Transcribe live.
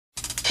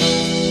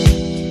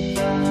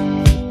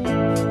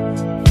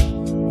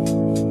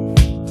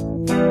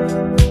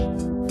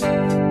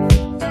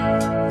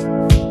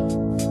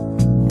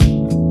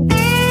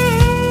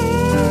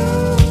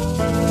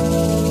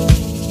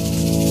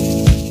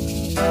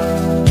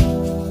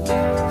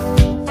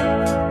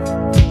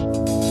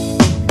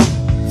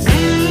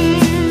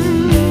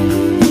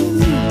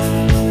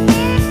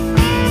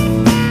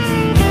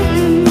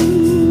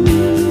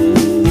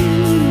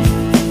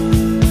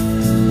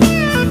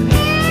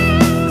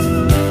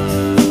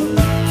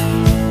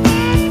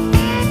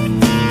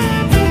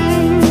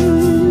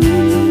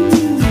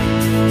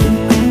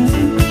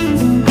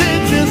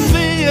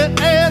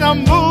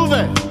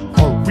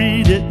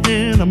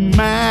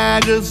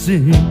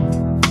seen.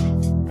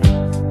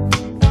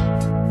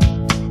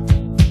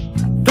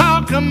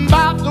 Talking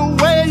about the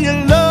way you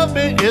love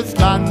me, it's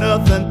like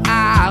nothing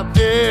I've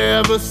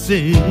ever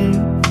seen.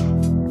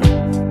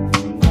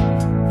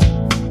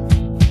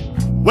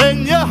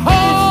 When you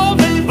hold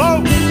me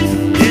close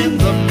in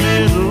the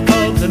middle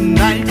of the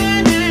night,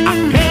 I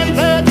can't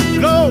let it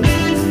go,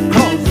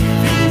 'cause it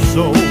feels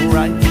so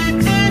right.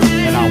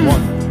 And I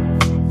wonder,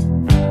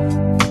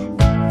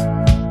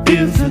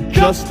 is it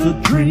just a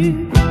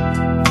dream?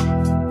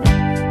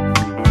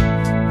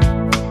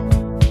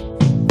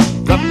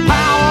 The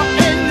power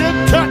in your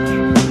touch,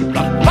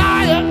 the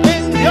fire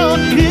in your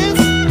kiss,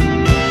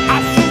 I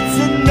should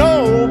say no,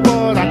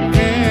 but I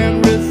can't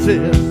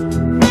resist.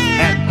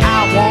 And I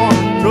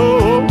wanna know,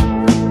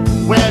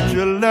 where'd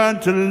you learn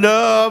to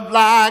love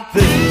like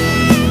this?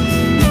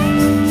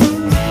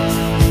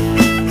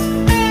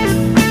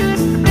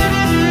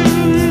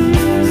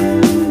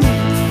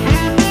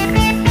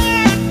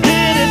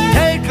 Did it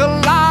take a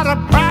lot of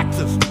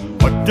practice,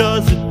 or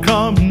does it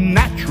come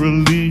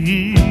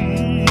naturally?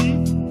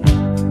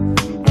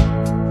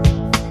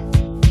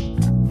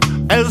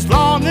 As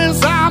long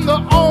as I'm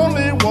the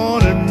only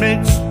one, it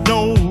makes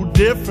no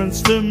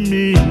difference to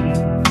me.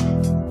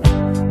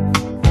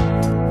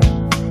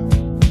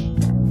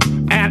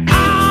 And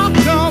I'll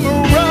come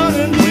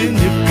running when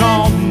you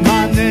call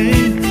my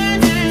name.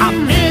 I'm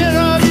in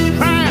a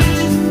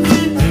trance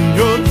and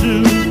you're to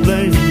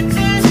blame.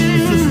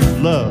 This is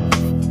love,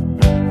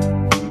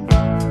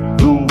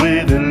 the way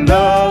that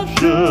love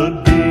should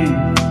be.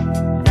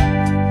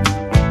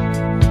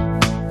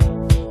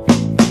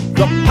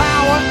 The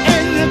power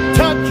in your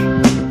touch,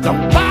 the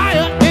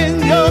fire in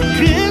your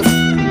kiss,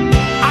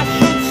 I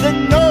should say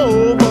no,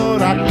 but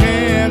I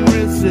can't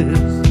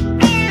resist.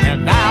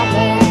 And I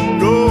wanna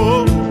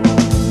know,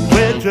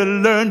 where'd you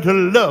learn to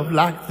love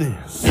like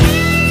this?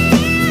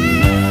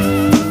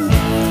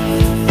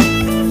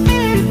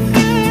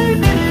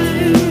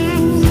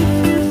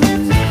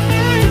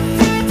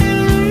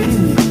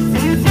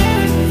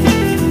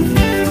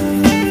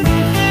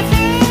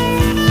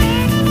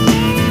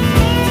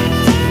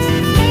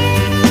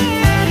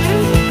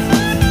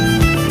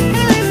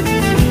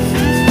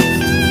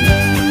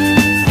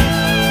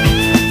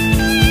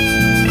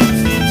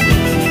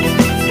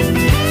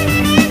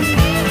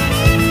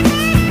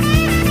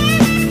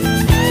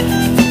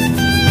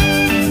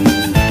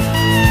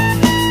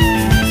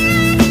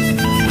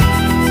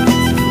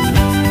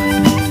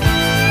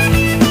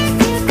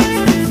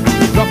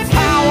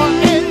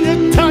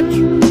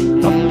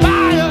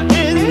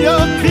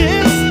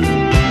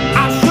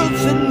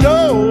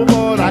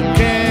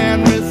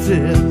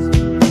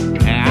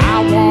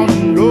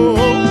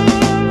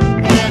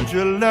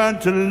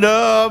 To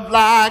love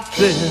like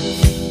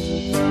this.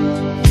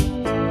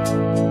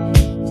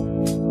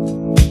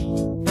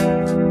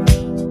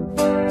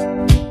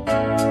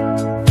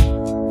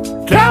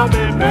 Tell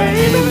me,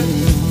 baby,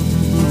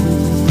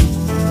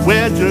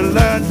 where'd you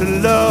learn to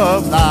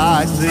love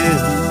like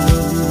this?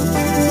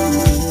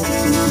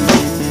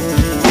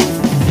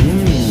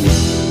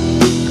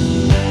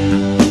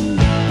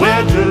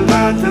 Where'd you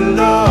learn to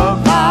love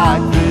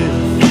like this?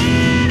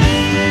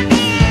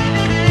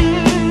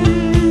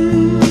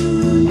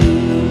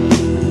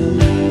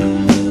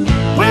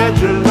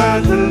 You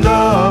learn to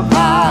love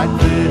like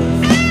this.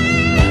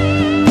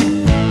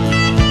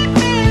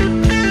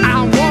 I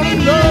wanna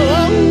know,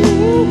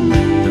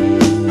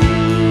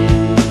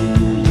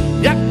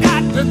 you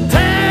got to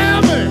tell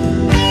me.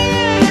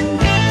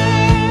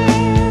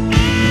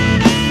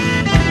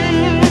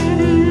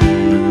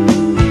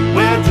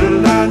 Where'd you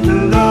learn to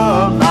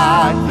love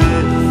like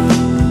this?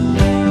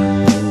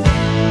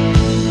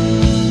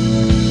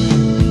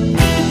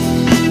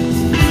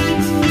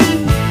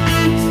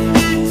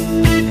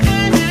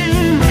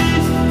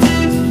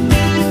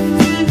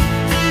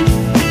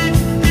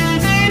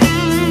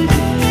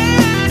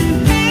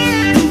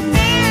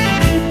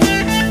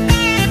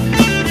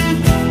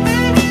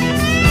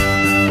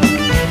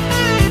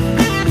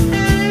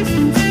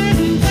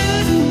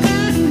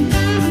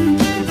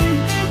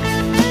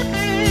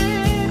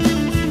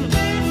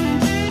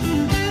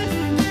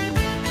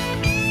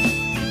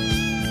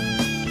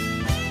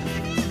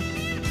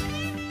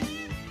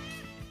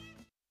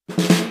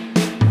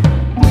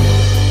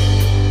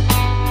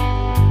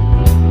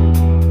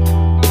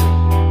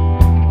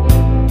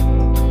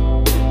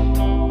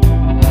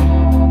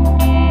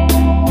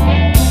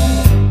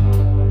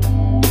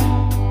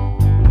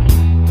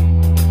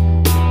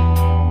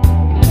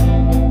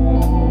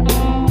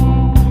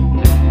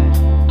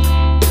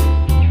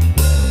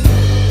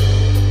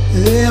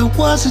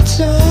 was a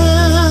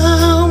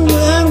time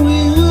when we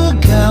were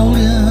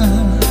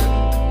golden.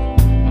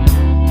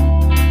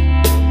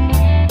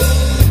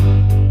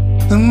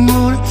 The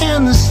moon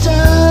and the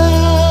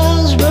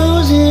stars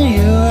rose in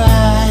your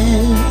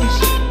eyes.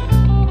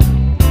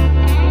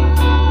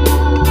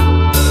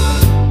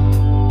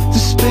 The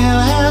spell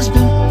has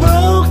been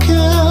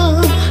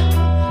broken.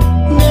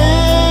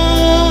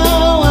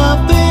 Now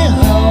I've been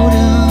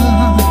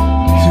holding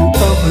through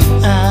open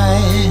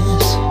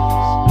eyes.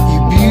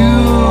 You're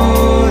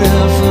beautiful.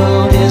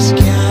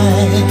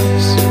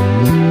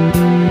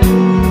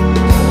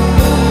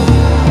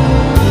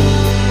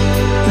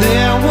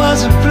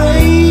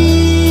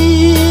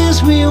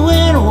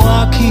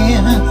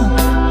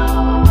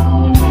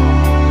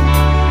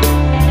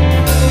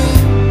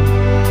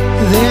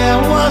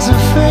 was a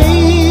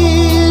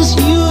face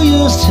you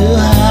used to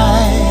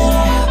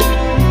hide.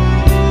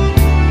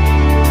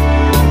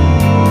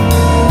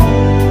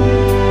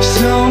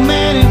 So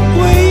many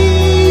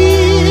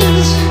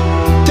ways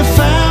to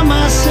find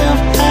myself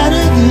out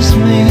of this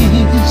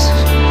maze.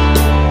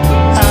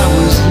 I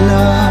was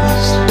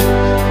lost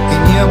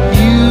in your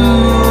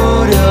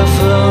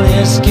beautiful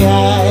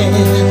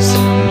disguise.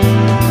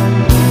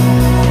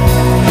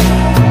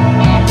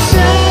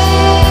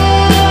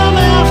 Time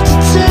after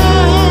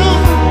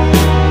time,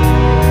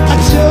 I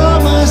told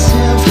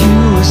myself you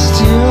were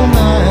still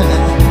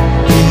mine.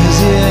 Is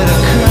it a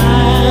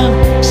crime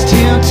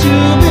still to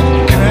be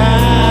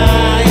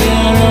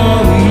crying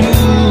over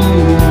you?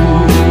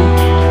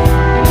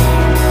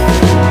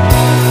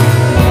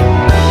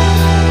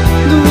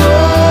 The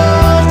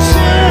world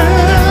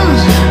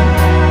turns,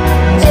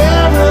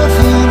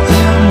 everything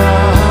in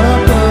my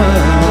heart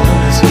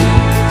burns.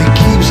 It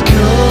keeps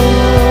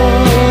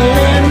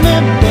calling me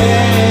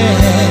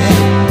back,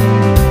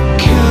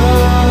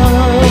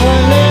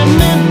 calling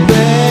me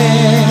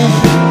back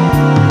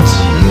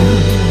to you.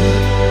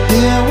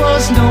 There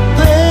was no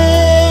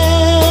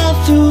path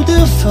through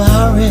the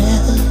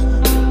forest,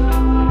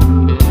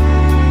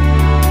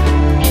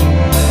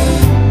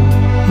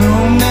 no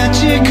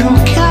magical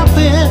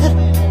carpet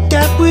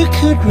that we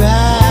could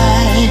ride.